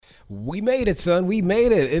We made it, son. We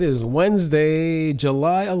made it. It is Wednesday,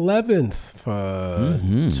 July 11th,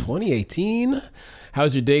 2018.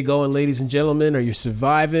 How's your day going, ladies and gentlemen? Are you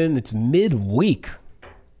surviving? It's midweek.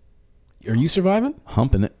 Are you surviving?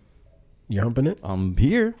 Humping it. You're humping it? I'm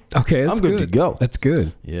here. Okay, that's I'm good to go. That's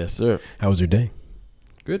good. Yes, sir. How was your day?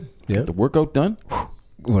 Good. Yeah. Got the workout done.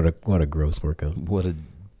 What a gross workout. What a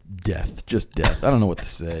death. Just death. I don't know what to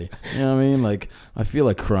say. You know what I mean? Like, I feel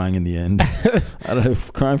like crying in the end. I don't know,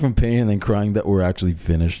 crying from pain and then crying that we're actually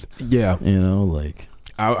finished. Yeah. You know, like.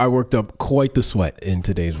 I worked up quite the sweat in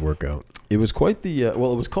today's workout. It was quite the,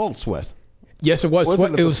 well, it was called sweat. Yes, it was.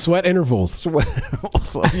 It was sweat intervals. Sweat.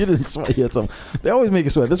 Also, you didn't sweat yet. So they always make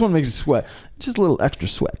you sweat. This one makes you sweat. Just a little extra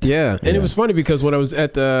sweat. Yeah. And it was funny because when I was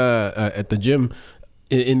at the gym,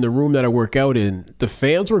 in the room that I work out in, the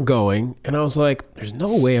fans were going, and I was like, "There's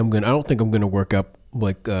no way I don't think I'm gonna work up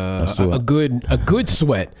like a good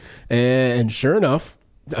sweat." And sure enough,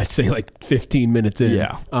 I'd say like 15 minutes in,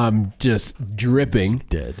 I'm just dripping, Just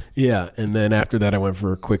dead. Yeah, and then after that, I went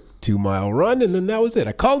for a quick 2-mile run, and then that was it.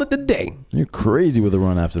 I called it the day. You're crazy with a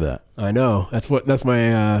run after that. I know. That's what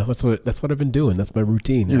I've been doing. That's my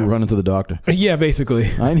routine. You're running to the doctor. Yeah,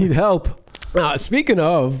 basically. I need help. Speaking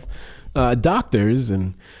of doctors,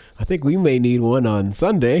 and I think we may need one on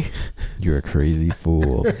Sunday. You're a crazy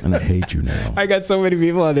fool, and I hate you now. I got so many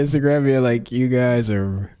people on Instagram being like, "You guys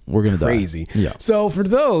are crazy." Die. Yeah. So for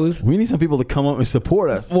those, we need some people to come up and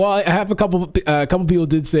support us. well, I have a couple people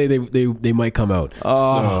did say they might come out.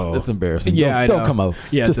 Oh, that's embarrassing. Yeah, don't come out.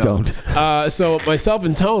 Yeah, just don't. So myself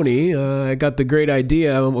and Tony, I got the great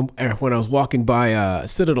idea when I was walking by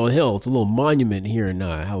Citadel Hill. It's a little monument here in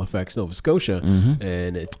Halifax, Nova Scotia,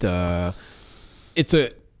 and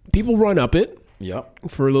people run up it. Yep.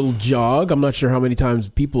 For a little jog. I'm not sure how many times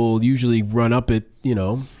people usually run up it,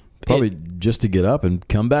 Probably just to get up and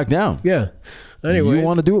come back down. Yeah. Anyway, you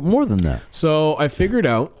want to do it more than that. So I figured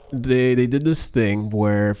out they did this thing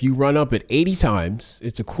where if you run up it 80 times,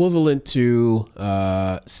 it's equivalent to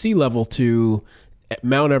sea level to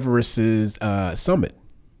Mount Everest's summit,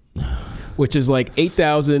 which is like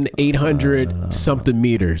 8,800 something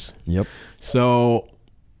meters. Yep. So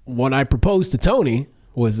what I proposed to Tony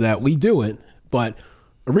was that we do it, but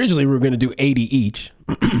originally we were going to do 80 each.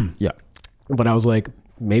 Yeah. But I was like,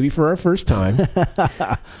 maybe for our first time,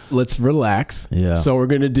 let's relax. Yeah. So we're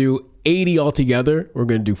going to do 80 altogether. We're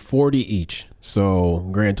going to do 40 each. So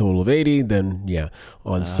grand total of 80. Then,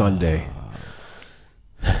 on Sunday.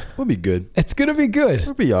 We'll be good. It's going to be good.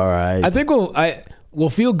 We'll be all right. I think we'll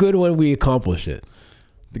feel good when we accomplish it.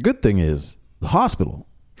 The good thing is the hospital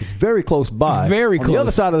is very close by. Very on close. the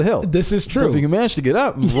other side of the hill. This is true. So if you can manage to get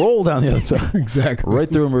up and roll down the other side. Exactly.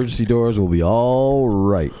 Right through emergency doors, we'll be all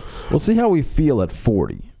right. We'll see how we feel at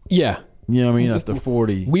 40. Yeah. You know what I mean? After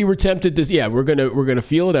 40. We were tempted to, we're gonna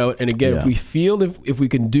feel it out. And again, if we feel if we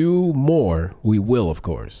can do more, we will, of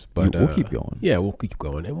course. But we'll keep going. Yeah, we'll keep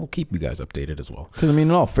going, and we'll keep you guys updated as well. Because in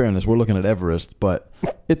all fairness, we're looking at Everest, but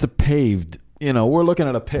it's a paved. We're looking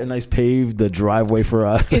at a nice paved driveway for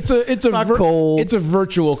us. It's not cold. It's a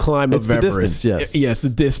virtual climb of Everest. The distance, yes. Yes, the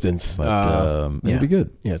distance. But it'll be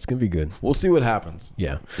good. Yeah, it's gonna be good. We'll see what happens.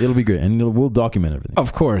 Yeah, it'll be great, and we'll document everything.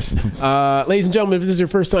 Of course. Ladies and gentlemen, if this is your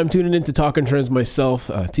first time tuning in to Talking Trends, myself,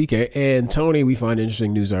 TK, and Tony, we find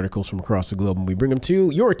interesting news articles from across the globe, and we bring them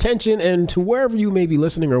to your attention and to wherever you may be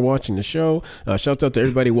listening or watching the show. Shouts out to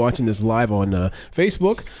everybody watching this live on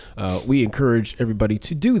Facebook. We encourage everybody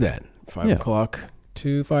to do that. 5 o'clock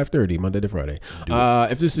to 5:30 Monday to Friday.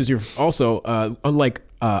 If this is your unlike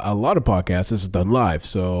a lot of podcasts, this is done live,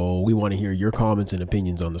 so we want to hear your comments and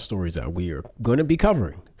opinions on the stories that we are going to be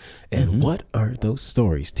covering. And what are those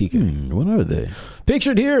stories, TK? What are they?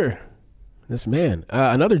 Pictured here, this man,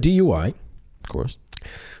 another DUI. Of course.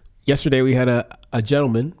 Yesterday we had a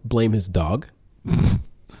gentleman blame his dog.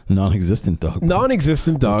 Non-existent dog.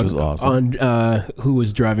 Non-existent dog. Which was awesome. On who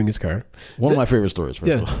was driving his car. One of my favorite stories.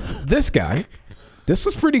 First of all. This guy. This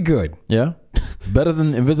is pretty good. Yeah? Better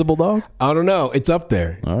than Invisible Dog? I don't know. It's up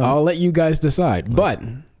there. Right. I'll let you guys decide. But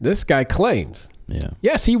this guy claims,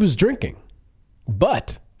 yes, he was drinking,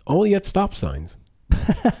 but only at stop signs.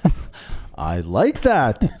 I like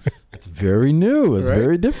that. It's very new. It's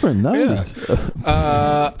very different. Nice.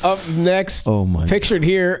 Yeah. Up next, pictured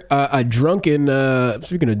here, a drunken,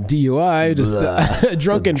 speaking of DUI, just a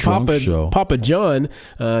drunken Papa John.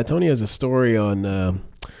 Tony has a story on...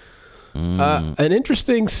 an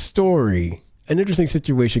interesting story, an interesting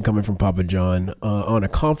situation coming from Papa John on a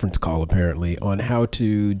conference call, apparently, on how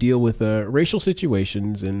to deal with racial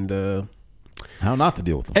situations and how not to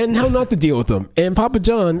deal with them. And Papa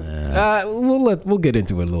John, we'll get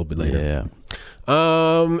into it a little bit later. Yeah.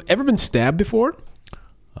 Ever been stabbed before?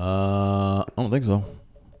 I don't think so.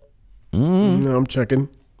 No, I'm checking.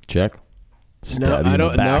 Check. No, Stab you I in the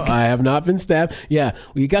don't. No, back. I have not been stabbed. Yeah,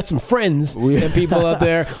 we got some friends and people out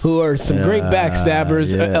there who are some great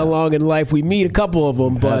backstabbers along in life. We meet a couple of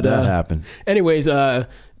them, but that happened. anyways,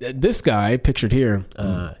 this guy pictured here,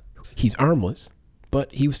 he's armless,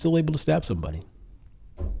 but he was still able to stab somebody.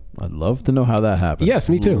 I'd love to know how that happened. Yes,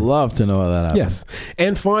 me too. Love to know how that happened. Yes,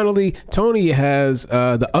 and finally, Tony has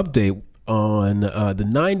the update on the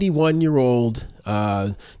 91-year-old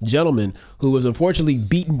gentleman who was unfortunately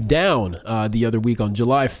beaten down the other week on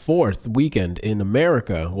July 4th weekend in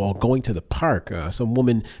America while going to the park. Some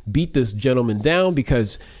woman beat this gentleman down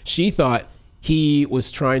because she thought he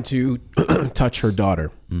was trying to touch her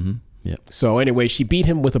daughter. Mm-hmm. Yeah. So anyway, she beat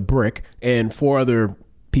him with a brick, and 4 other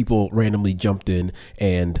people randomly jumped in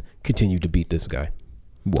and continued to beat this guy.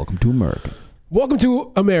 Welcome to America. Welcome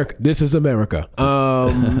to America. This is America.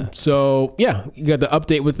 So yeah, you got the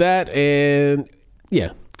update with that, and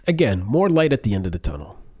yeah, again, more light at the end of the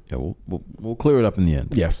tunnel. Yeah, we'll clear it up in the end.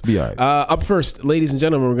 Yes. Be all right. Up first, ladies and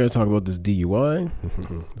gentlemen, we're going to talk about this DUI.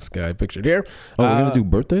 This guy pictured here. Oh, we're gonna do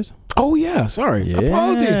birthdays? Oh yeah, sorry. Yeah.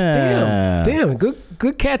 Apologies. Damn.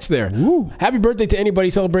 Good catch there. Woo. Happy birthday to anybody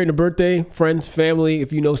celebrating a birthday, friends, family.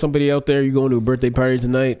 If you know somebody out there, you're going to a birthday party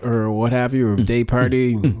tonight or what have you, or a day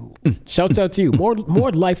party. Shouts out to you. More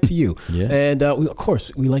life to you. Yeah. And of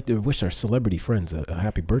course, we like to wish our celebrity friends a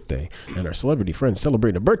happy birthday. And our celebrity friends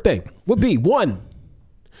celebrating a birthday would be 1,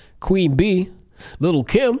 Queen B, Little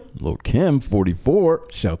Kim. Little Kim, 44.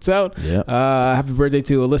 Shouts out. Yeah. Happy birthday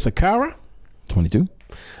to Alyssa Cara. 22.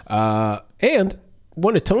 And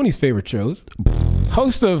one of Tony's favorite shows,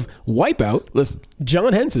 host of Wipeout, Listen,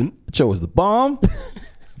 John Henson. the show was the bomb.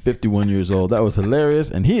 51 years old. That was hilarious.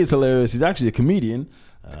 And he is hilarious. He's actually a comedian.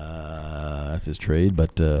 That's his trade.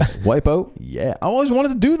 But Wipeout, yeah. I always wanted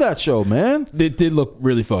to do that show, man. It did look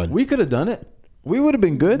really fun. We could have done it. We would have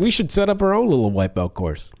been good. We should set up our own little Wipeout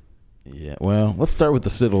course. Yeah, well, let's start with the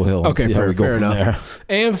Citadel Hill. And see how we go fair from enough.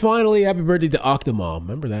 there. And finally, happy birthday to Octomom.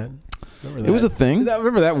 Remember that? It was a thing.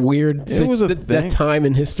 Remember that weird It was a that thing. time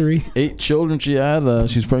in history? 8 children she had.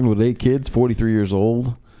 She was pregnant with 8 kids, 43 years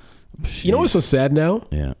old. You know what's so sad now?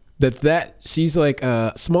 Yeah. That she's like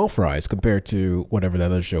small fries compared to whatever that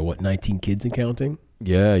other show, 19 kids and counting?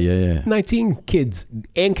 Yeah. 19 kids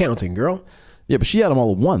and counting, girl. Yeah, but she had them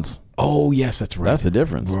all at once. Oh, yes, that's right. That's the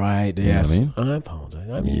difference. Right, You know what yes. I mean? I apologize.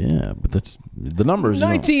 Yeah, but that's the numbers.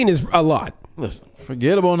 19 is a lot. Listen,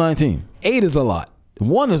 forget about 19. 8 is a lot.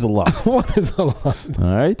 1 is a lot. 1 is a lot.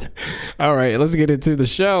 All right. All right, let's get into the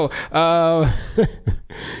show.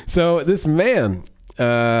 So this man,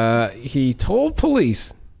 he told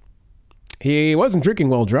police he wasn't drinking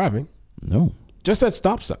while driving, No. just at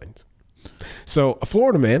stop signs. So a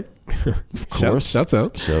Florida man, Of course. shouts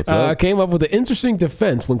out, came up with an interesting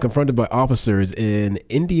defense when confronted by officers in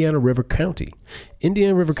Indiana River County.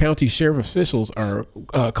 Indiana River County sheriff officials are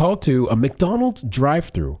called to a McDonald's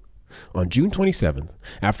drive-thru on June 27th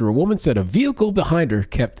after a woman said a vehicle behind her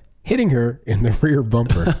kept hitting her in the rear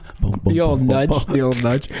bumper. The old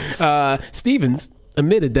nudge. Stevens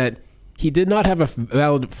admitted that he did not have a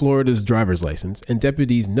valid Florida's driver's license, and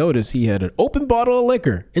deputies noticed he had an open bottle of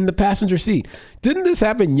liquor in the passenger seat. Didn't this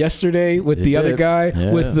happen yesterday with It the other did. guy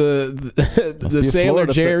Yeah. with the Must be a Sailor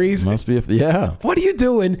Florida Jerry's? Must be yeah. What are you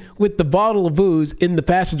doing with the bottle of booze in the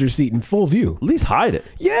passenger seat in full view? At least hide it.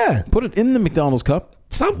 Yeah, Put it in the McDonald's cup.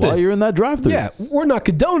 something. While you're in that drive-thru. Yeah, we're not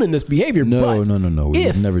condoning this behavior. No. but We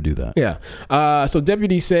if- would never do that. Yeah. So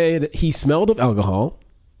deputies said he smelled of alcohol,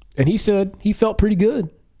 and he said he felt pretty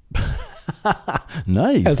good,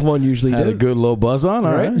 Nice. as one usually Had a does. good low buzz on.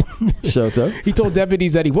 All right. Shouts out. He told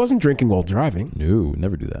deputies that he wasn't drinking while driving, No,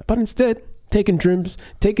 never do that. but instead taking drinks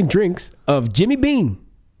of Jimmy Beam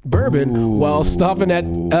bourbon while stopping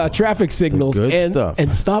at traffic signals good and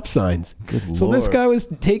stuff. stop signs. Good So this Lord. guy was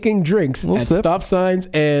taking drinks Little at sip. stop signs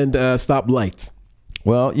and stop lights.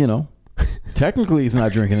 Well, technically he's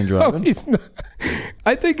not drinking and Oh, driving. he's not.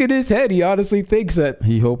 I think in his head he honestly thinks that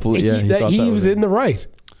He hopefully, yeah, he that thought he that was in the right.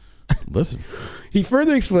 Listen, He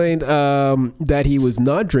further explained that he was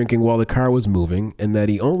not drinking while the car was moving and that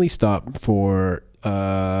he only stopped for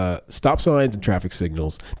stop signs and traffic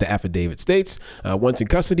signals. The affidavit states, once in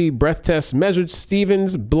custody, breath tests measured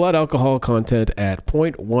Stevens' blood alcohol content at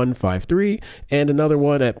 0.153 and another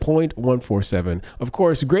one at 0.147. Of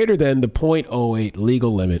course, greater than the 0.08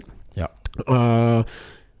 legal limit. yeah.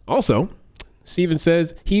 Also, Stevens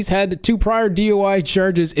says he's had 2 prior DUI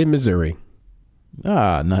charges in Missouri.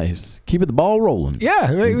 Ah, nice. Keeping the ball rolling.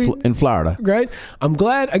 Yeah, In Florida. right? I'm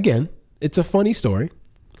glad, again, it's a funny story,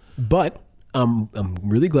 but I'm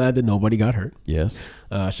really glad that nobody got hurt. Yes.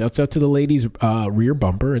 Shouts out to the lady's rear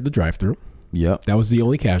bumper at the drive-thru. Yep. That was the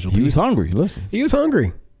only casualty. He was hungry. Listen. He was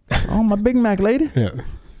hungry. Oh, my Big Mac lady. Yeah.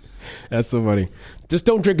 That's so funny. Just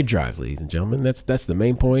don't drink and drive, ladies and gentlemen. That's the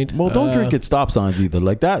main point. Well, don't drink at stop signs either.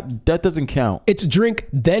 Like that doesn't count. It's drink,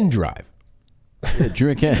 then drive. Yeah,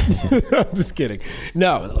 drink and I'm just kidding.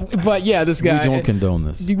 No, but yeah, this guy. we don't condone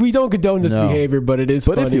this. We don't condone this behavior, but it is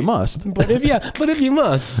But funny. if you must. But if you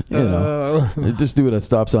must. You know, just do it at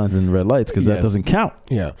stop signs and red lights because that Yes. doesn't count.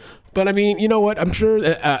 Yeah. But I mean, you know what? I'm sure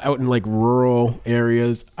that, out in like rural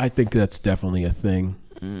areas, I think that's definitely a thing.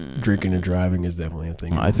 Drinking and driving is definitely a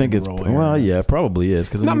thing. I think it's, rural well, areas. yeah, it probably is.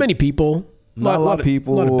 Cause Not many people. Not a lot of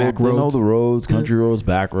people. A lot of back They know roads. the roads, country roads,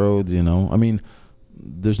 back roads, you know. I mean,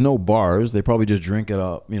 there's no bars. They probably just drink at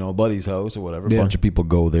a buddy's house or whatever. A Yeah. bunch of people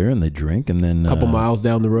go there and they drink, and then A couple miles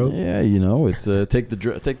down the road. Yeah, you know, it's take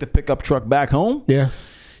the pickup truck back home. Yeah.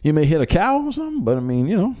 You may hit a cow or something, but I mean,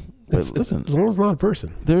 you know, listen. As long as it's not a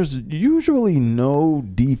person. There's usually no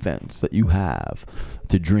defense that you have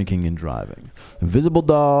to drinking and driving. Invisible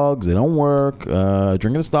dogs, they don't work.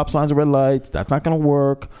 Drinking at stop signs or red lights, that's not going to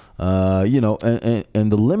work. You know,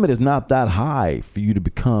 and the limit is not that high for you to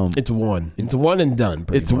become. It's one. It's one and done.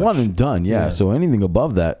 It's much. one and done. Yeah. So anything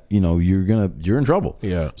above that, you know, you're in trouble.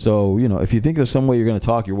 Yeah. So, you know, if you think there's some way you're going to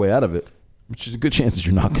talk your way out of it, which is a good chance that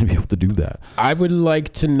you're not going to be able to do that. I would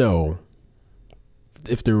like to know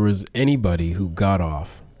if there was anybody who got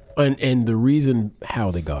off and the reason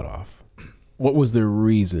how they got off. What was their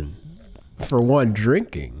reason? For one,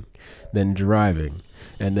 drinking, then driving,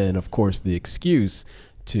 and then, of course, the excuse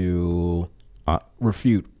to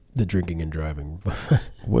refute the drinking and driving.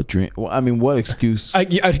 What drink? Well, I mean, what excuse? I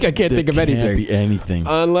can't think of anything. Can't be anything.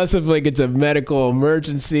 Unless if like it's a medical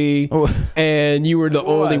emergency and you were the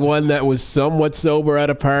only one that was somewhat sober at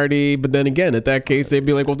a party. But then again, at that case, they'd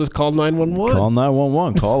be like, well, just call 911. Call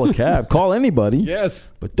 911. Call a cab. Call anybody.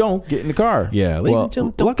 Yes. But don't get in the car. Yeah. Well,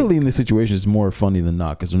 luckily in this situation, it's more funny than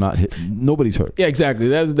not because they're not hit. Nobody's hurt. Yeah, exactly.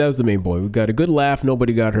 That was the main point. We got a good laugh.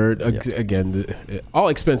 Nobody got hurt. Again, all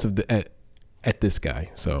expensive at this guy.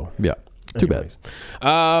 So yeah. Too anyways.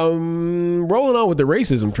 Rolling on with the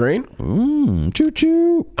racism train. Choo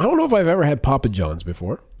choo. I don't know if I've ever had Papa John's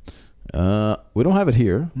before. We don't have it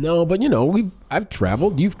here. No, but you know, I've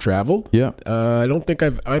traveled. You've traveled. Yeah. I don't think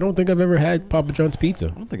I've ever had Papa John's pizza.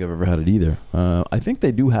 I don't think I've ever had it either. I think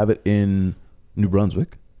they do have it in New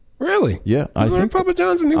Brunswick. Really? Yeah. I think Papa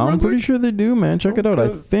John's in New Brunswick. I'm pretty sure they do, man. Check it out. I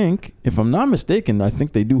think, if I'm not mistaken, I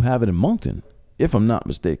think they do have it in Moncton. If I'm not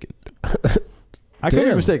mistaken. I could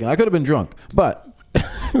be mistaken. I could have been drunk, but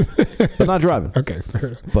not driving. Okay.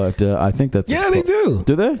 But I think that's they do.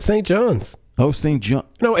 Do they? St. John's. Oh, St. John.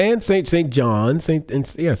 No, and St. John. St.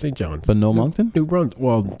 John's. But no Moncton? New Brunswick.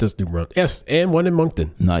 Well, just New Brunswick. Yes, and one in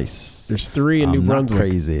Moncton. Nice. There's 3 in New Brunswick. Not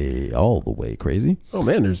crazy. All the way crazy. Oh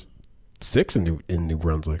man, there's 6 in New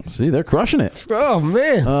Brunswick. See, they're crushing it. Oh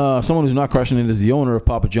man. Someone who's not crushing it is the owner of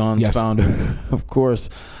Papa John's, founder, of course.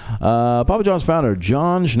 Papa John's founder,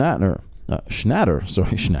 John Schnatter,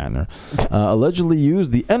 allegedly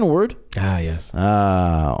used the N-word. Ah, yes.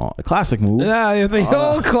 A classic move. Yeah, the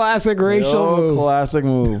old classic racial move. Classic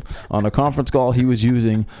move. On a conference call he was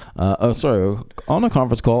using, on a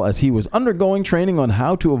conference call as he was undergoing training on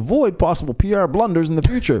how to avoid possible PR blunders in the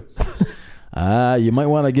future. You might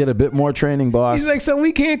want to get a bit more training, boss. He's like, so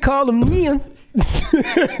we can't call them men.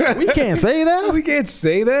 We can't say that. We can't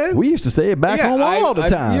say that. We used to say it back home all the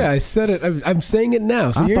time. I said it. I'm saying it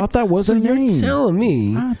now. So I thought that was so a name. You're telling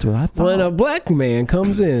me That's what I thought. when a black man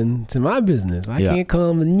comes in to my business, I can't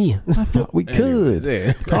call him a nia. I thought we could.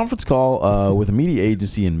 Yeah. The conference call with a media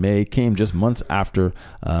agency in May came just months after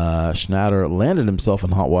Schnatter landed himself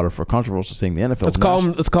in hot water for controversial saying the NFL.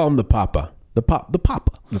 Let's call him the Papa. The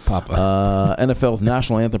Papa. NFL's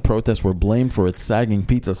national anthem protests were blamed for its sagging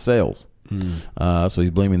pizza sales. So he's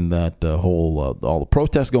blaming that all the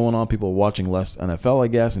protests going on. People are watching less NFL, I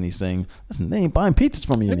guess, and he's saying, "Listen, they ain't buying pizzas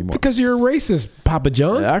from me anymore." Because you're a racist, Papa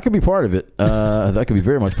John. That could be part of it. That could be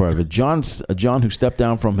very much part of it. John, who stepped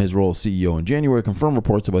down from his role as CEO in January, confirmed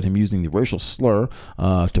reports about him using the racial slur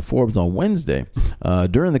to Forbes on Wednesday.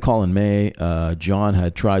 During the call in May, John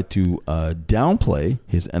had tried to downplay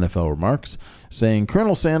his NFL remarks, saying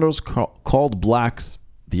Colonel Sanders called blacks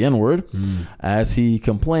the N-word, as he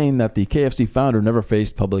complained that the KFC founder never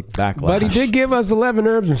faced public backlash. But he did give us 11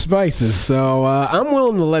 herbs and spices, so I'm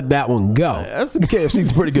willing to let that one go. That's some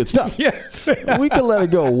KFC's pretty good stuff. Yeah. We could let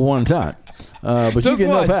it go one time. But Just you get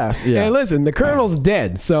once. no pass. Yeah. Hey, listen, the Colonel's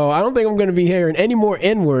dead, so I don't think I'm going to be hearing any more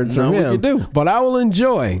N-words from him. We can do. But I will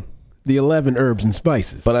enjoy the 11 herbs and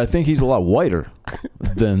spices. But I think he's a lot whiter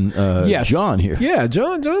than Yes. John here. Yeah,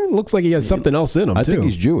 John looks like he has something else in him, I too. think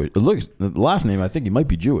he's Jewish. Look, the last name, I think he might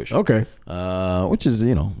be Jewish. Okay. Which is,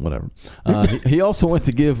 whatever. He also went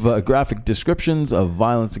to give graphic descriptions of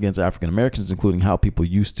violence against African Americans, including how people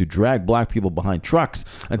used to drag black people behind trucks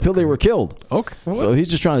until they were killed. Okay. So he's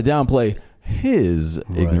just trying to downplay his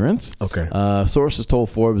ignorance. Okay. Sources told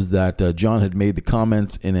Forbes that John had made the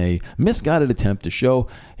comments in a misguided attempt to show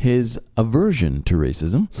his aversion to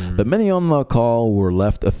racism, but many on the call were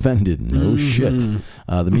left offended. No shit.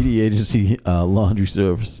 The media agency Laundry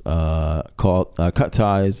Service called Cut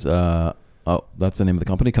Ties. That's the name of the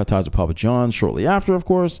company. Cut Ties with Papa John. Shortly after, of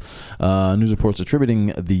course, news reports attributing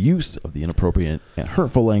the use of the inappropriate and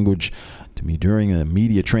hurtful language to me during a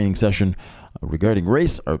media training session regarding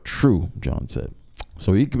race are true, John said.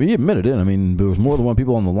 So he admitted it. I mean, there was more than one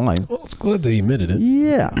people on the line. Well, it's good that he admitted it.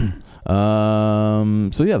 Yeah.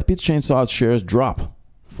 The pizza chain saw its shares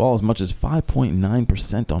fall as much as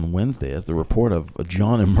 5.9% on Wednesday as the report of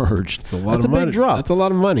John emerged. That's a big drop. That's a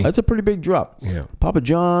lot of money. That's a pretty big drop. Yeah. Papa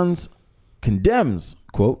John's condemns,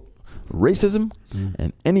 quote, racism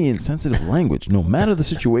and any insensitive language, no matter the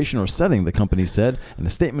situation or setting, the company said in a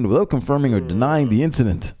statement without confirming or denying the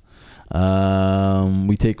incident.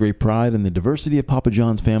 We take great pride in the diversity of Papa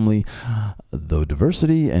John's family, though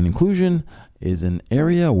diversity and inclusion is an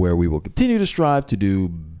area where we will continue to strive to do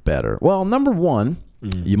better. Well, number one,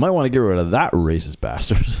 you might want to get rid of that racist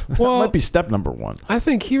bastard. Well, that might be step number one. I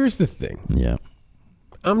think here's the thing. Yeah.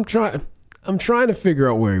 I'm trying to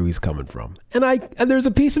figure out where he's coming from. And there's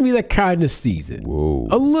a piece of me that kind of sees it. Whoa.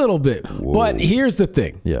 A little bit. Whoa. But here's the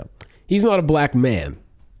thing. Yeah. He's not a black man.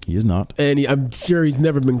 He is not. And I'm sure he's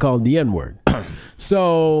never been called the N-word.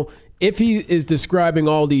 So if he is describing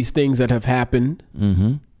all these things that have happened,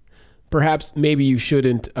 perhaps maybe you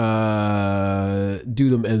shouldn't do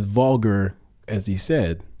them as vulgar as he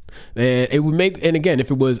said. And it would make, and again, if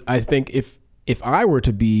it was, I think if I were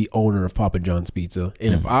to be owner of Papa John's Pizza,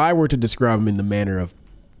 and if I were to describe him in the manner of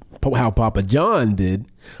how Papa John did,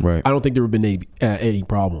 Right. I don't think there would have been any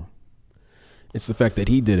problem. It's the fact that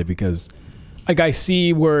he did it because, like, I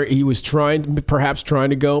see where he was perhaps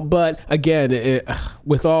trying to go, but again,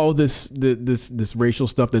 with all this racial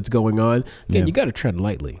stuff that's going on, again, you got to tread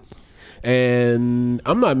lightly. And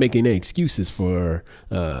I'm not making any excuses for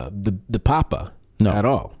the Papa at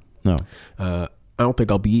all. No. I don't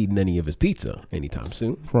think I'll be eating any of his pizza anytime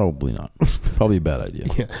soon. Probably not. Probably a bad idea.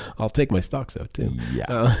 Yeah, I'll take my stocks out too.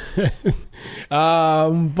 Yeah.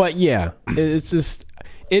 But yeah, it's just,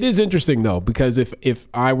 it is interesting though, because if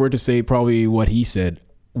I were to say probably what he said,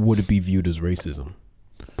 would it be viewed as racism?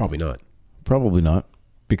 Probably not. Probably not.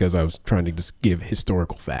 Because I was trying to just give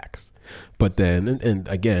historical facts. But then, and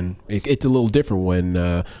again, it's a little different when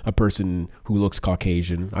a person who looks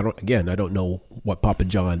Caucasian, I don't know what Papa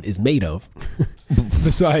John is made of.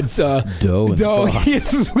 Besides dough and sauce.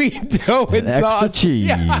 Yes, sweet dough and sauce. Extra cheese.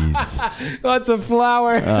 Yeah. Lots of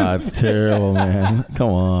flour. It's terrible, man. Come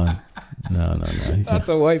on. No. That's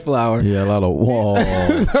a white flour. Yeah, a lot of whoa.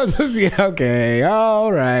 Yeah, okay,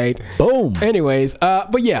 all right. Boom. Anyways,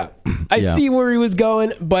 but yeah, I see where he was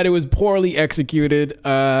going, but it was poorly executed.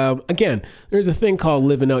 Again, there's a thing called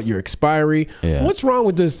living out your expiry. Yeah. What's wrong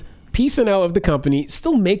with this piecing out of the company,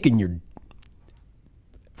 still making your,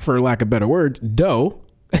 for lack of better words, dough?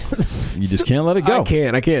 You just can't let it go.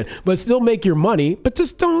 I can't. But still make your money, but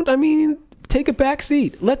just don't, take a back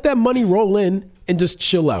seat. Let that money roll in and just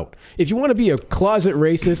chill out. If you want to be a closet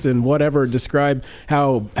racist and whatever, describe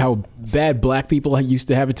how bad black people used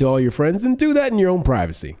to have it to all your friends, then do that in your own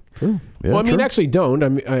privacy. True. Yeah, Well, true. actually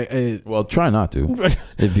don't. Well, try not to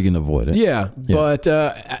if you can avoid it. Yeah, but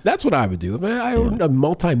that's what I would do. If I own a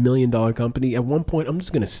multi-million-dollar company, at one point I'm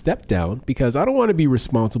just going to step down because I don't want to be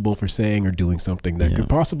responsible for saying or doing something that could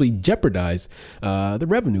possibly jeopardize the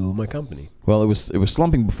revenue of my company. Well, it was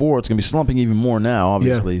slumping before. It's going to be slumping even more now,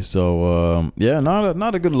 obviously. Yeah. So,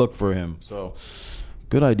 not a good look for him. So,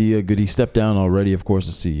 good idea. Good. He stepped down already, of course,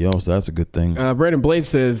 as CEO, so that's a good thing. Brandon Blade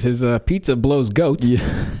says his pizza blows goats.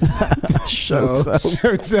 Yeah. Shouts out.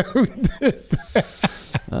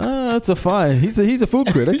 That's a fine. He's a food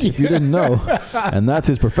critic, if you didn't know, and that's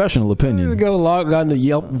his professional opinion. Go log on the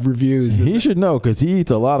Yelp reviews. He should know because he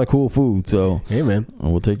eats a lot of cool food. So, hey man,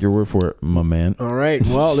 we'll take your word for it, my man. All right.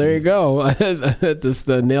 Well, there you go. Just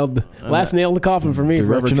nail in the coffin for me.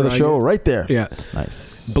 Direction of the show, right there. Yeah.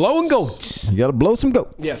 Nice. Blowing goats. You got to blow some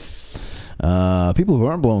goats. Yes. People who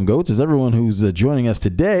aren't blowing goats is everyone who's joining us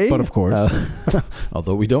today. But of course.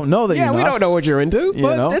 Although we don't know that Yeah, you're we not. don't know what you're into,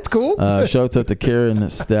 but it's cool. Shouts out to Karen,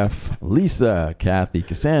 Steph, Lisa, Kathy,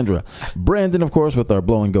 Cassandra, Brandon, of course, with our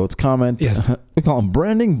blowing goats comment. Yes. We call him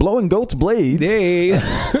Branding Blowing Goats Blades. Hey.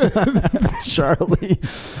 Charlie,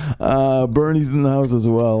 Bernie's in the house as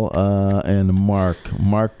well, and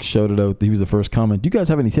Mark shouted out. He was the first comment. Do you guys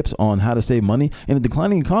have any tips on how to save money in a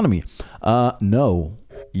declining economy? No.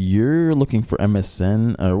 You're looking for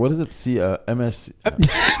MSN or what is it? MS.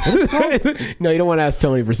 No, you don't want to ask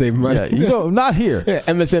Tony for saving money. Yeah, you don't. Not here. Yeah,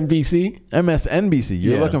 MSNBC. MSNBC.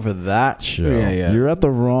 You're looking for that show. Yeah. You're at the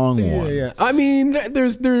wrong one. Yeah. I mean, there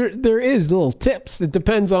is little tips. It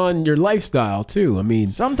depends on your lifestyle too. I mean,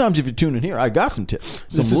 sometimes if you tune in here, I got some tips.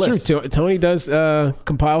 This is true. Tony does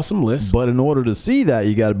compile some lists. But in order to see that,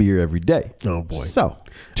 you got to be here every day. Oh boy. So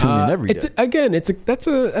tune in every day. Again,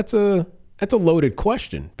 that's a loaded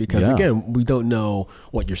question because again, we don't know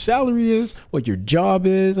what your salary is, what your job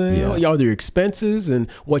is, and all your expenses, and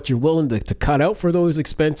what you're willing to cut out for those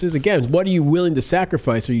expenses. Again, what are you willing to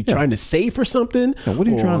sacrifice? Are you trying to save for something? Yeah, what are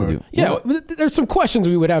you trying to do? Yeah, there's some questions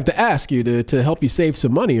we would have to ask you to help you save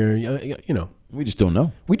some money, or we just don't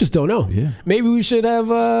know. We just don't know. Yeah, maybe we should have.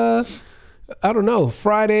 I don't know.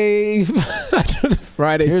 Friday.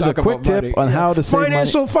 Here's a quick tip on how to save money.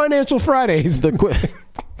 Financial Fridays. The quick.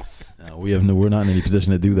 We're not in any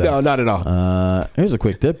position to do that. No, not at all. Here's a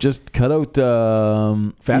quick tip: just cut out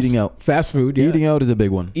eating out. Fast food. Yeah. Eating out is a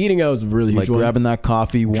big one. Eating out is a really huge one. Like grabbing that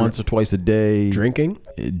coffee once or twice a day. Drinking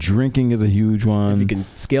is a huge one. If you can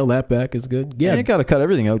scale that back, is good. Yeah, you got to cut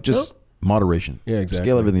everything out. Just moderation. Yeah, exactly.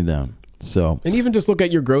 Scale everything down. So, and even just look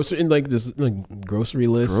at your grocery grocery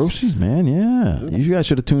list. Groceries, man. Yeah, you guys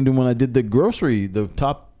should have tuned in when I did the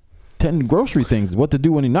top 10 grocery things, what to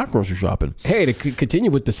do when you're not grocery shopping. Hey, to continue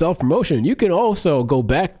with the self-promotion, you can also go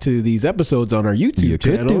back to these episodes on our YouTube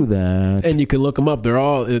channel. You could do that. And you can look them up.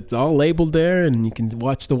 It's all labeled there, and you can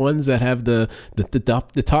watch the ones that have the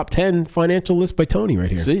top 10 financial list by Tony right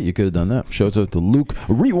here. See, you could have done that. Shouts out to Luke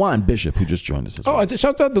Rewind Bishop, who just joined us as well.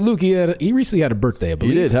 Shouts out to Luke. He recently had a birthday, I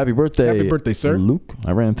believe. He did. Happy birthday. Happy birthday, sir. Luke.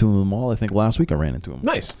 I ran into him in the mall. I think last week I ran into him.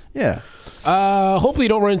 Nice. Yeah. Hopefully you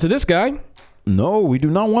don't run into this guy. No, we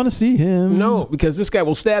do not want to see him. No, because this guy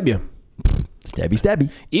will stab you.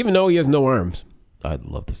 Stabby. Even though he has no arms. I'd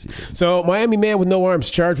love to see this. So, Miami man with no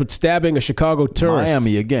arms charged with stabbing a Chicago tourist.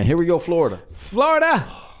 Miami again. Here we go, Florida.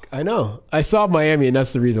 I know. I saw Miami, and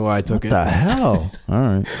that's the reason why I took it. What the hell? All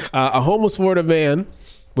right. A homeless Florida man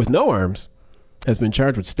with no arms has been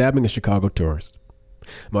charged with stabbing a Chicago tourist.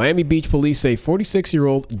 Miami Beach police say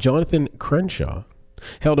 46-year-old Jonathan Crenshaw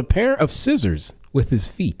held a pair of scissors with his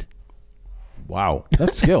feet. Wow.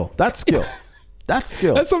 That's skill. That's skill. That's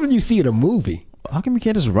something you see in a movie. How come you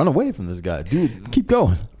can't just run away from this guy? Dude, keep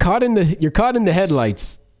going. You're caught in the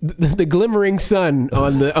headlights. The glimmering sun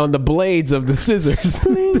on the blades of the scissors.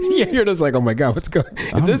 You're just like, oh my God, what's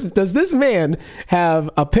going on? Does this man have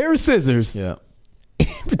a pair of scissors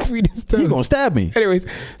between his toes? He's going to stab me. Anyways,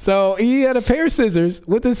 so he had a pair of scissors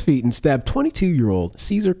with his feet and stabbed 22-year-old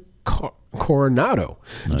Cesar Coronado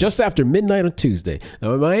just after midnight on Tuesday.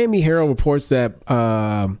 Now, Miami Herald reports that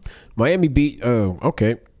Miami Beach. Oh,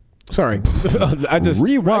 okay. Sorry, I just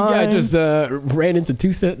rewind. I just ran into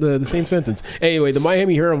the same sentence. Anyway, the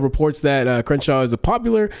Miami Herald reports that Crenshaw is a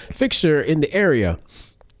popular fixture in the area,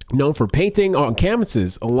 known for painting on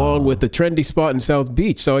canvases along with the trendy spot in South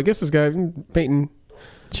Beach. So I guess this guy painting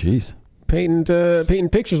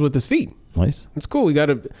pictures with his feet. Nice. It's cool.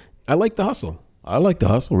 I like the hustle. I like the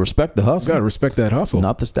hustle. Respect the hustle. Gotta respect that hustle.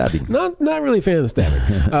 Not the stabbing. Not really a fan of the stabbing.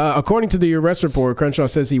 According to the arrest report, Crenshaw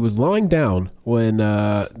says he was lying down when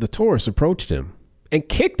the tourist approached him and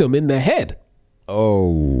kicked him in the head.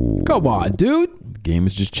 Oh. Come on, dude. The game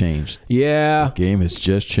has just changed. Yeah. The game has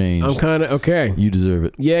just changed. I'm kind of okay. You deserve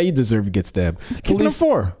it. Yeah, you deserve to get stabbed. What's kicking him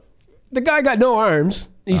for? The guy got no arms.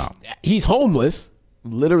 He's homeless.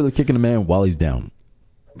 Literally kicking a man while he's down.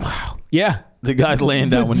 Wow. Yeah. The guy's laying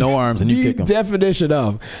down with no arms and you kick him. Definition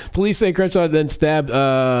of. Police say Crenshaw then stabbed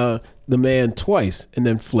the man twice and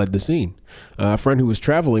then fled the scene. A friend who was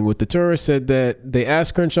traveling with the tourist said that they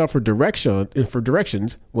asked Crenshaw for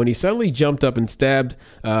directions when he suddenly jumped up and stabbed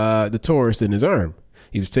the tourist in his arm.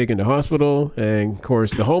 He was taken to hospital, and of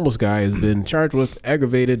course the homeless guy has been charged with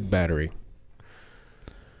aggravated battery.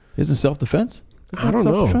 Isn't self-defense? I don't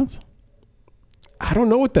know. I don't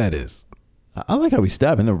know what that is. I like how he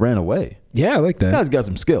stabbed and then ran away. Yeah, I like that. This guy's got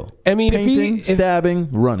some skill. I mean, painting, stabbing,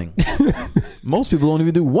 running. Most people don't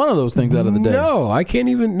even do one of those things out of the day. No, I can't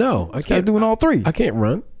even. No, this guy's doing all three. I can't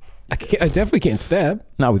run. I definitely can't stab.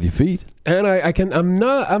 Not with your feet. And I'm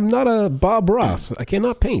not a Bob Ross. I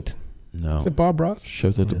cannot paint. No. Is it Bob Ross?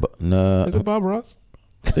 Shows out to no. Is it Bob Ross?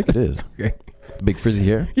 I think it is. Okay. The big frizzy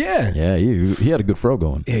hair. Yeah. Yeah, he had a good fro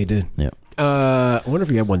going. Yeah, he did. Yeah. I wonder if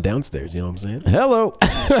he had one downstairs. You know what I'm saying? Hello.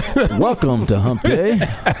 Welcome to Hump Day,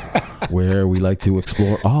 where we like to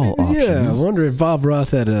explore all options. Yeah, I wonder if Bob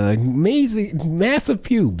Ross had massive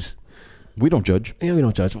pubes. We don't judge. Yeah, we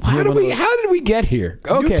don't judge. How did we get here?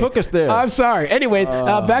 Okay. You took us there. I'm sorry. Anyways,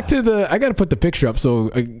 back to I got to put the picture up so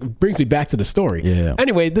it brings me back to the story. Yeah.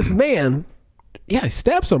 Anyway, this man, he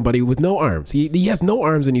stabbed somebody with no arms. He has no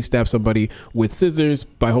arms and he stabbed somebody with scissors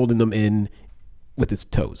by holding them in with his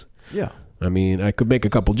toes. Yeah. I mean, I could make a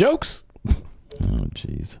couple jokes. Oh,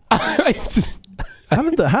 jeez. How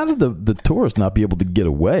did the tourist not be able to get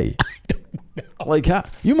away? Like,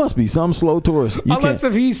 you must be some slow tourist. Unless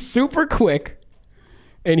if he's super quick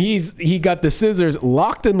and he got the scissors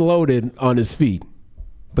locked and loaded on his feet.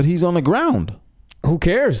 But he's on the ground. Who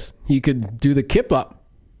cares? He could do the kip up.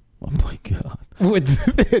 Oh my God.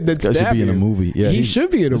 This guy should be in a movie. Yeah, he should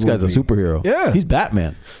be in a movie. This guy's a superhero. Yeah. He's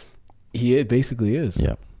Batman. He basically is.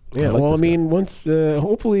 Yeah. Yeah, like well, I this guy. mean, once,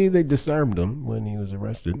 hopefully they disarmed him when he was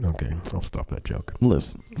arrested. Okay, I'll stop that joke.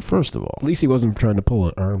 Listen, first of all, At least he wasn't trying to pull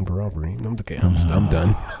an armed robbery. Okay, I'm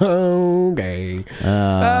done. Okay.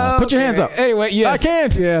 put your hands up. Anyway, yes. I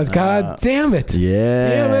can't. Yes, God damn it. Yeah.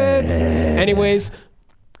 Damn it. Anyways,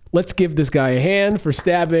 let's give this guy a hand for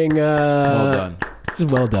stabbing. Well done. This is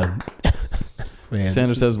well done. Man,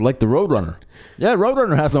 Sanders says, like the Roadrunner. Yeah,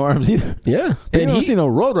 Roadrunner has no arms either. Yeah. You never seen no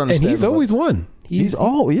Roadrunner. And he's always won. It's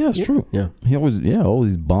true. Yeah. He always, all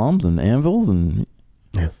these bombs and anvils and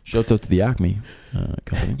shout out to the Acme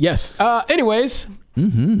company. Yes. Anyways,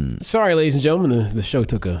 sorry, ladies and gentlemen, the show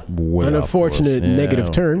took an unfortunate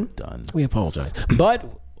negative turn. Done. We apologize, but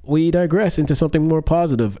we digress into something more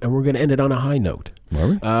positive, and we're going to end it on a high note.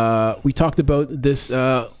 We talked about this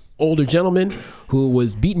older gentleman who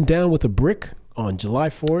was beaten down with a brick on July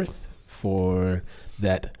 4th for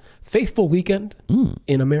that faithful weekend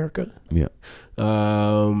in America. Yeah.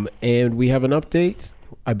 And we have an update.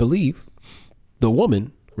 I believe the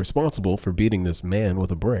woman responsible for beating this man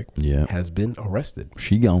with a brick has been arrested.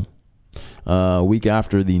 She gone. A week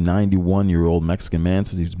after the 91-year-old Mexican man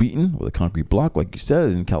says he was beaten with a concrete block, like you said,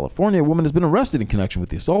 in California, a woman has been arrested in connection with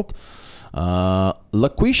the assault.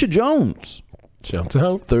 LaQuisha Jones, Shout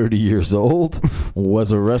out. 30 years old,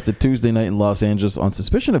 was arrested Tuesday night in Los Angeles on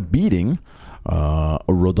suspicion of beating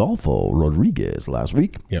Rodolfo Rodriguez last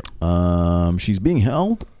week. Yep. She's being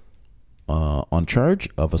held on charge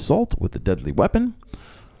of assault with a deadly weapon.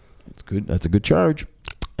 It's good. That's a good charge.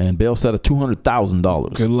 And bail set at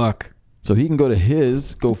 $200,000. Good luck. So he can go to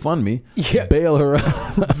his GoFundMe, bail her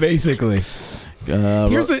out. Basically.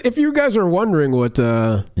 If you guys are wondering what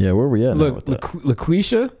where are we at? Look,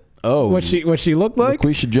 LaQuisha. Oh, what she looked like?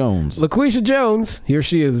 LaQuisha Jones. LaQuisha Jones. Here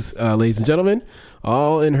she is, ladies and gentlemen,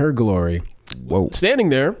 all in her glory. Whoa. Standing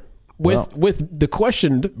there with the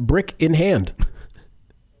questioned brick in hand.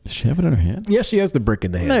 Does she have it in her hand? Yes, she has the brick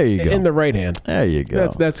in the hand. There you go. In the right hand. There you go.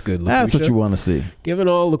 That's good, LaQuisha. That's what you want to see. Giving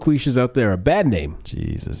all LaQuishas out there a bad name.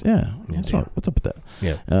 Jesus. Yeah. What's up with that?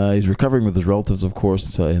 Yeah. He's recovering with his relatives, of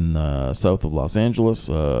course, in south of Los Angeles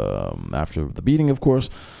after the beating, of course.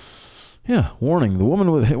 Yeah. Warning. The woman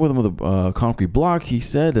hit with him with a concrete block, he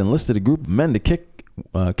said, enlisted a group of men to kick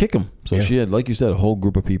him. So she had, like you said, a whole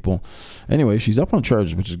group of people. Anyway, she's up on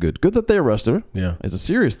charges, which is good. Good that they arrested her. Yeah. It's a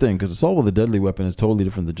serious thing because assault with a deadly weapon is totally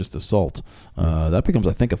different than just assault. That becomes,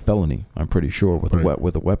 I think, a felony, I'm pretty sure, with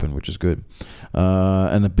a weapon, which is good.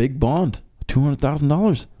 And a big bond.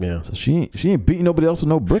 $200,000. Yeah. So she ain't beating nobody else with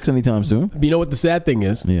no bricks anytime soon. You know what the sad thing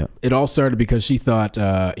is? Yeah. It all started because she thought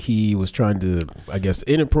he was trying to, I guess,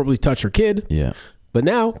 inappropriately touch her kid. Yeah. But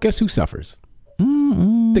now, guess who suffers?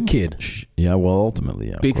 The kid. Yeah, well, ultimately,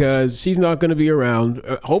 yeah. Because she's not going to be around.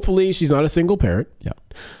 Hopefully, she's not a single parent.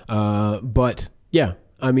 Yeah. But, yeah,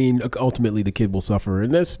 I mean, ultimately, the kid will suffer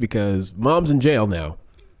in this because mom's in jail now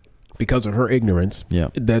because of her ignorance. Yeah.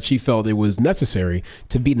 That she felt it was necessary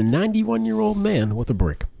to beat a 91-year-old man with a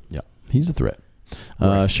brick. Yeah. He's a threat.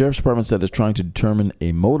 Sheriff's Department said it's trying to determine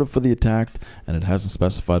a motive for the attack, and it hasn't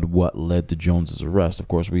specified what led to Jones's arrest. Of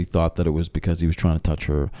course, we thought that it was because he was trying to touch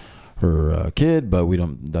her kid, but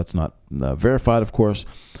that's not verified, of course.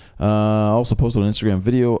 Also posted an Instagram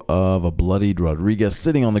video of a bloodied Rodriguez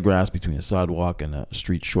sitting on the grass between a sidewalk and a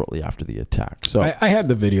street shortly after the attack. So I had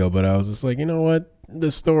the video, but I was just like, you know what? The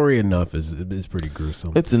story enough is pretty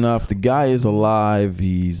gruesome. It's enough. The guy is alive.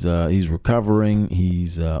 He's recovering.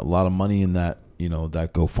 He's a lot of money in that that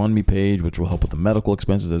GoFundMe page, which will help with the medical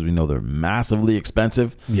expenses. As we know, they're massively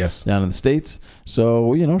expensive. Yes. Down in the States.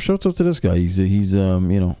 So shouts out to this guy. He's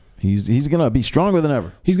He's gonna be stronger than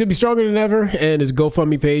ever. He's going to be stronger than ever, and his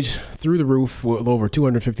GoFundMe page through the roof with over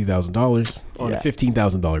 $250,000 on a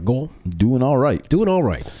 $15,000 goal. Doing all right. Doing all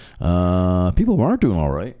right. People who aren't doing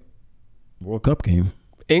all right. World Cup game.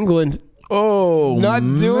 England, not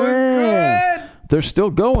doing good. They're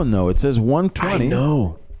still going though. It says 120. I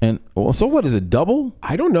know. And well, so what is it? Double?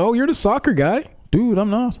 I don't know. You're the soccer guy. Dude,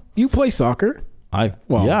 I'm not. You play soccer. I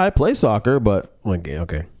play soccer, but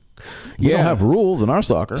Okay. we don't have rules in our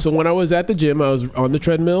soccer. So when I was at the gym, I was on the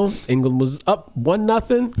treadmill. England was up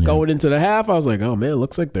 1-0 going into the half. I was like, oh man,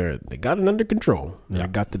 looks like they got it under control. And I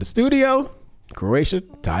got to the studio. Croatia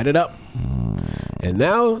tied it up. And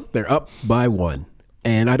now they're up by 1.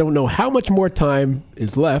 And I don't know how much more time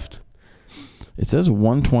is left. It says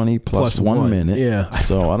 120 plus 1 minute. Yeah.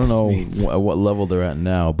 So I don't know at what level they're at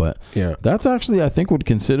now, but that's actually, I think, would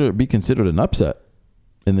be considered an upset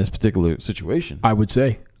in this particular situation. I would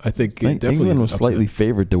say. I think it definitely England is was slightly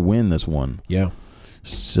favored to win this one. Yeah.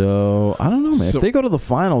 So I don't know, man. If they go to the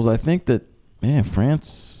finals, I think that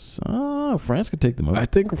France could take them over. I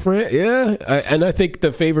think France. Yeah, and I think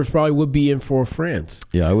the favorites probably would be in for France.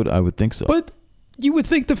 Yeah, I would think so. But you would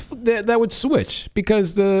think that would switch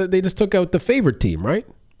because they just took out the favorite team, right?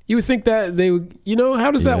 You would think that they would, how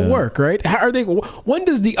does that work, right? How are they? When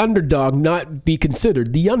does the underdog not be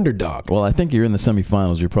considered the underdog? Well, I think you're in the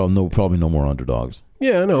semifinals. You're probably no more underdogs.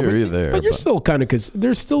 Yeah, I know. You're there, but you're still kind of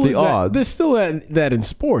there's still the odds. There's still that in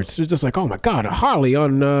sports. There's just like, oh my God, a highly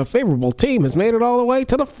unfavorable team has made it all the way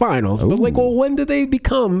to the finals. Ooh. But like, well, when do they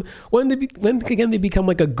become? When can they become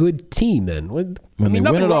like a good team then? When they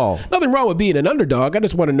win it all. Nothing wrong with being an underdog. I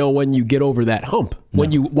just want to know when you get over that hump. No.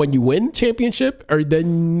 When you win championship, or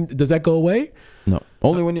then does that go away? No,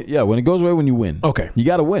 only when it goes away when you win. Okay, you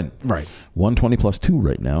got to win. Right. 120 plus 2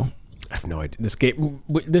 right now. I have no idea.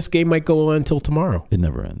 This game might go on until tomorrow. It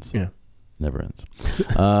never ends. Yeah. Never ends.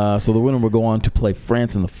 So the winner will go on to play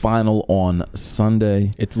France in the final on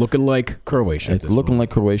Sunday. It's looking like Croatia. It's looking like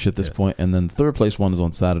Croatia at this point. And then third place one is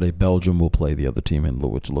on Saturday. Belgium will play the other team,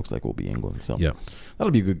 which looks like will be England. So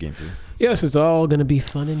that'll be a good game too. Yes, it's all going to be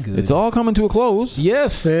fun and good. It's all coming to a close.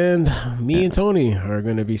 Yes, and me and Tony are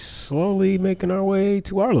going to be slowly making our way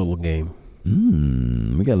to our little game.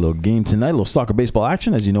 We got a little game tonight, a little soccer baseball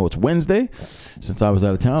action. As you know, it's Wednesday. Since I was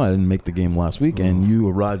out of town, I didn't make the game last week, and you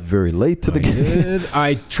arrived very late to the game.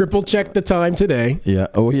 I triple checked the time today. Yeah.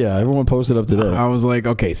 Oh, yeah. Everyone posted up today. I was like,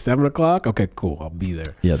 okay, 7 o'clock. Okay, cool. I'll be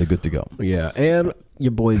there. Yeah, they're good to go. Yeah, and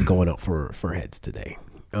your boy's going out for heads today.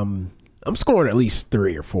 I'm scoring at least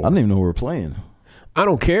 3 or 4. I don't even know who we're playing. I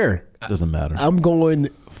don't care. It doesn't matter. I'm going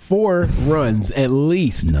 4 runs at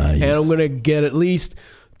least. Nice. And I'm going to get at least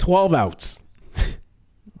 12 outs.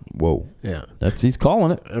 Whoa. Yeah. He's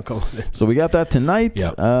calling it. I'm calling it. So we got that tonight.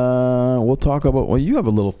 Yep. We'll talk about, you have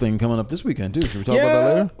a little thing coming up this weekend too. Should we talk about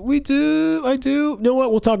that later? We do. I do. You know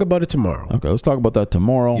what? We'll talk about it tomorrow. Okay, let's talk about that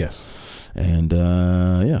tomorrow. Yes. And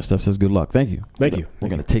Steph says good luck. Thank you. Thank you. We're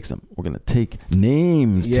gonna take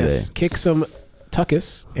names today. Kick some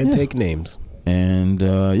tuckus and take names. And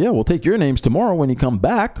we'll take your names tomorrow when you come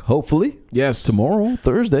back, hopefully. Yes. Tomorrow,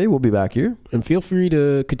 Thursday, we'll be back here. And feel free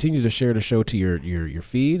to continue to share the show to your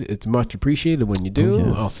feed. It's much appreciated when you do. Oh,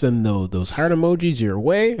 yes. I'll send those heart emojis your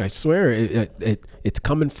way. I swear it's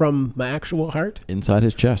coming from my actual heart. Inside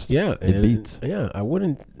his chest. Yeah. It beats. Yeah. I would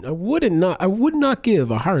not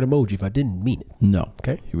give a heart emoji if I didn't mean it. No.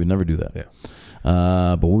 Okay. He would never do that. Yeah.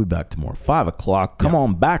 But we'll be back tomorrow, 5 o'clock. Come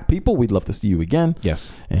on back, people. We'd love to see you again.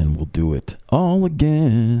 Yes. And we'll do it all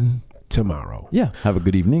again tomorrow. Yeah. Have a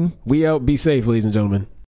good evening. We out. Be safe, ladies and gentlemen.